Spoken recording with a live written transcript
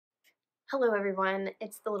Hello everyone,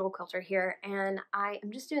 it's the little quilter here, and I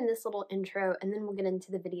am just doing this little intro and then we'll get into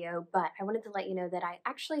the video, but I wanted to let you know that I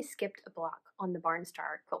actually skipped a block on the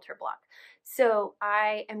Barnstar quilter block. So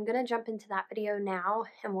I am going to jump into that video now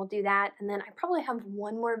and we'll do that, and then I probably have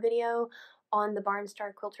one more video on the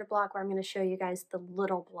Barnstar quilter block where I'm going to show you guys the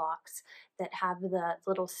little blocks that have the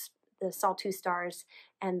sawtooth stars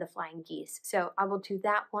and the flying geese. So I will do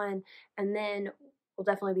that one and then will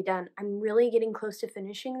definitely be done. I'm really getting close to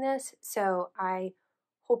finishing this, so I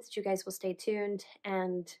hope that you guys will stay tuned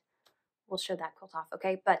and we'll show that quilt off,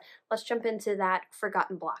 okay? But let's jump into that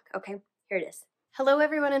forgotten block, okay? Here it is. Hello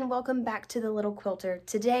everyone and welcome back to the Little Quilter.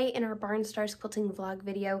 Today in our Barnstars quilting vlog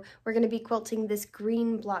video, we're going to be quilting this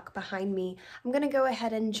green block behind me. I'm going to go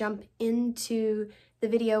ahead and jump into the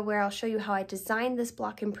video where I'll show you how I designed this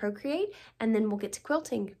block in Procreate, and then we'll get to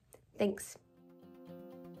quilting. Thanks.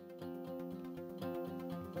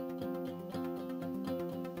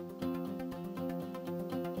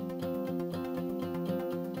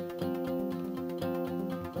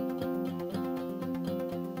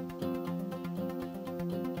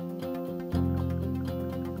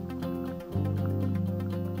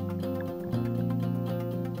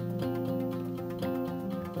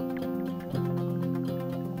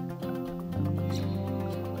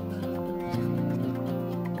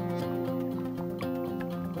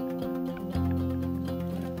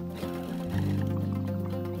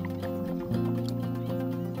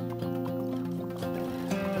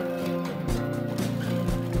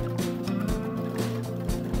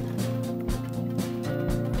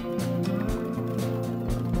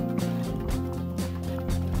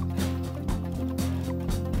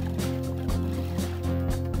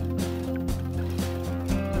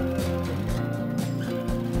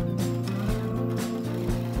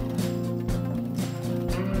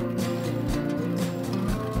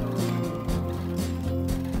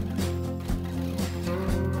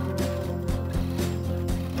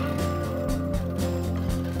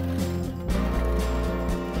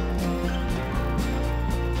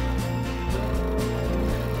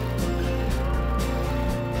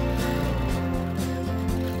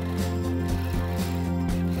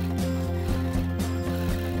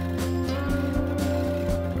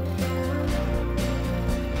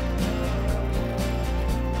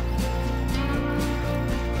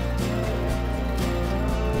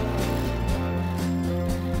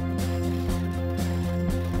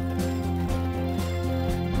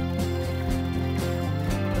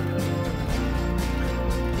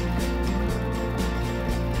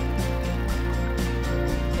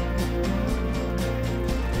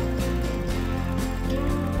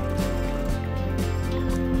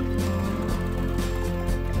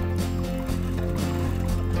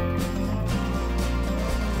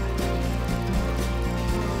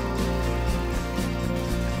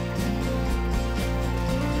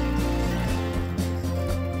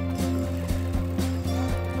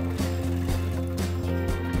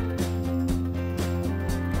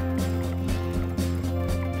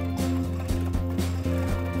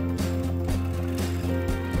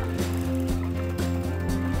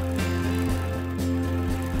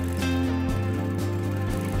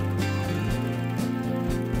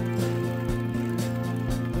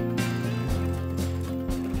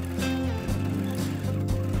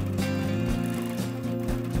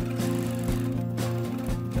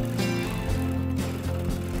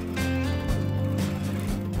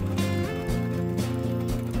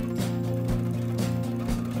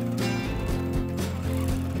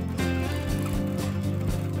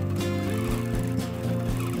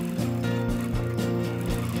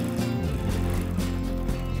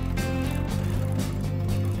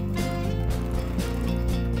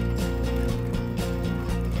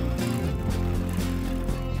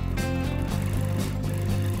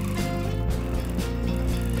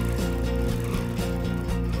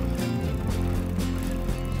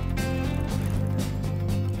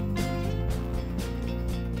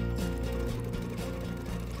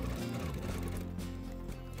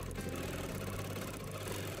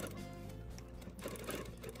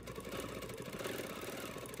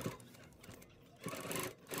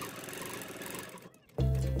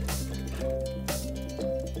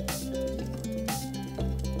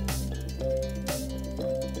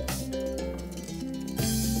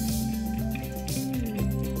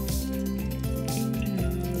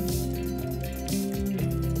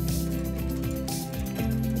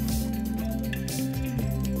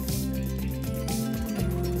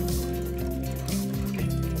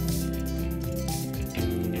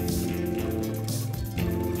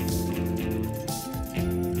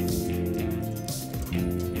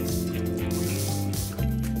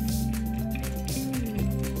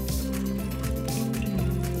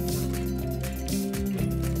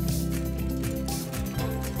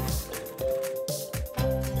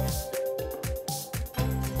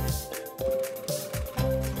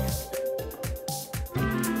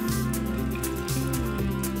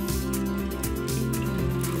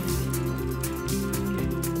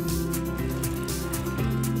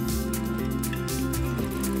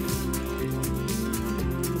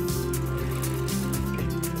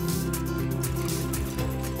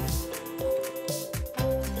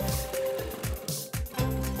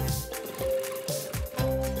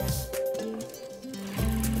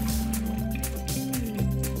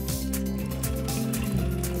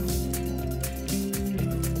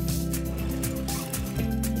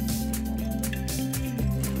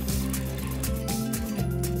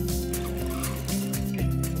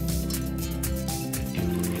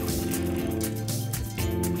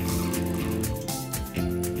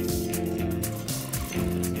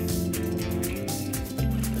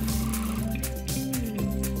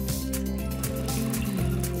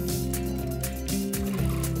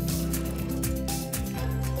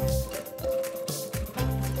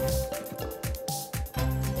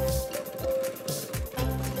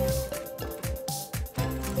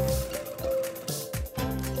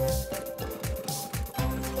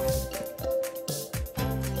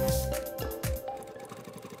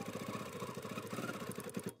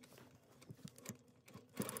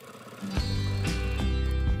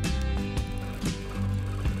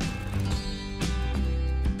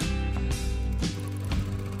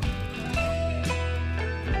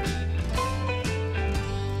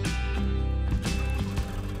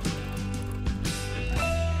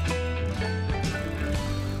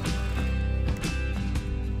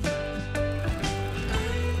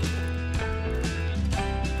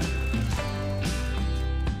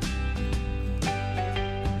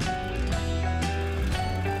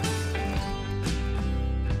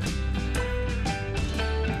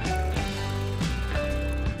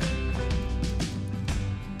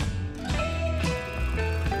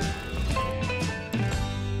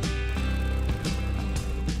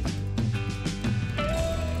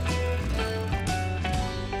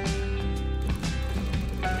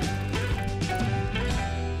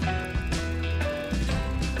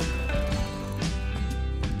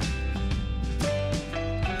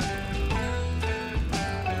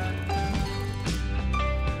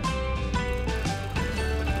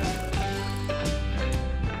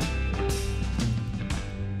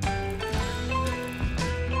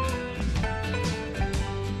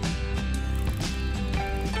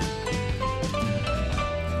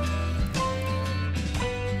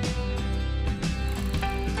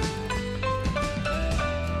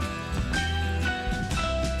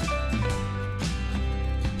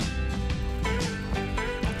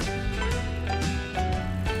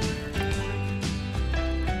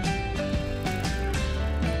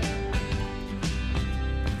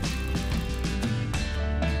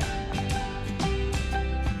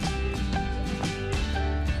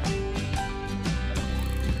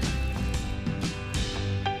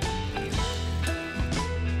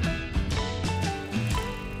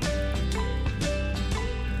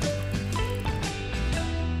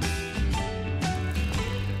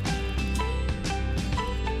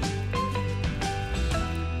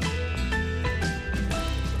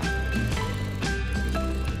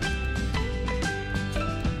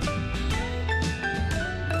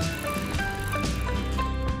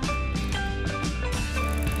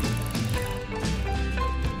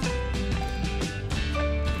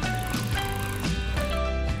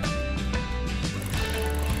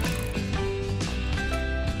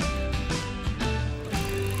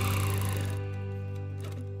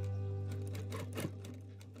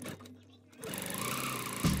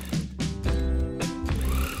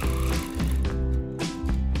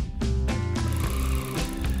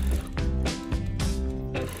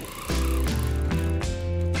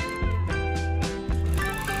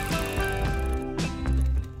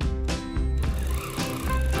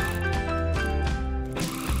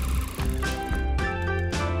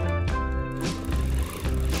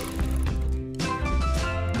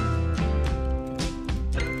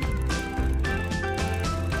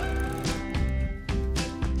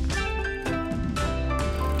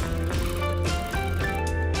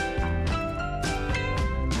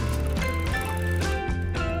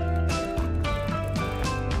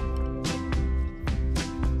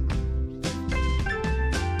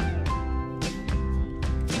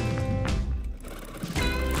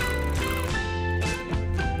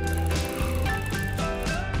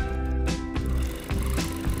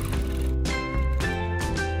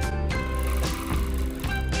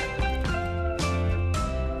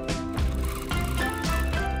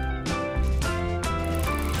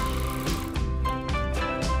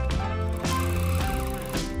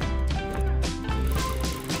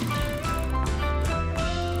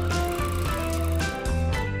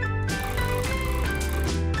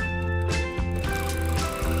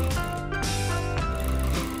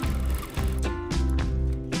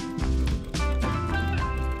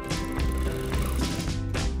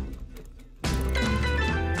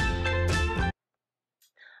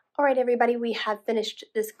 Alright everybody, we have finished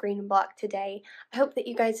this green block today. I hope that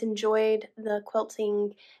you guys enjoyed the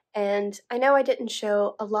quilting, and I know I didn't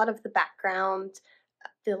show a lot of the background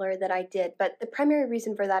filler that I did, but the primary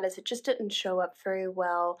reason for that is it just didn't show up very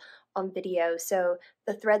well on video. So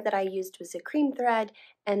the thread that I used was a cream thread,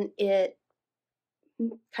 and it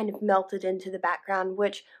kind of melted into the background,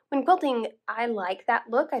 which when quilting, I like that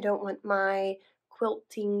look. I don't want my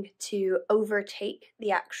quilting to overtake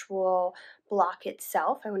the actual block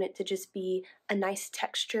itself. I want it to just be a nice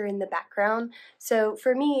texture in the background. So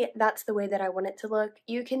for me, that's the way that I want it to look.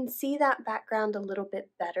 You can see that background a little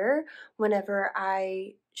bit better whenever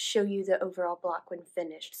I show you the overall block when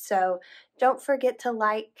finished. So don't forget to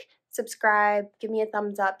like, subscribe, give me a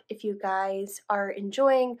thumbs up if you guys are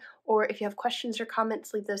enjoying, or if you have questions or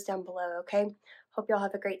comments, leave those down below, okay? Hope y'all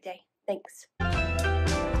have a great day. Thanks.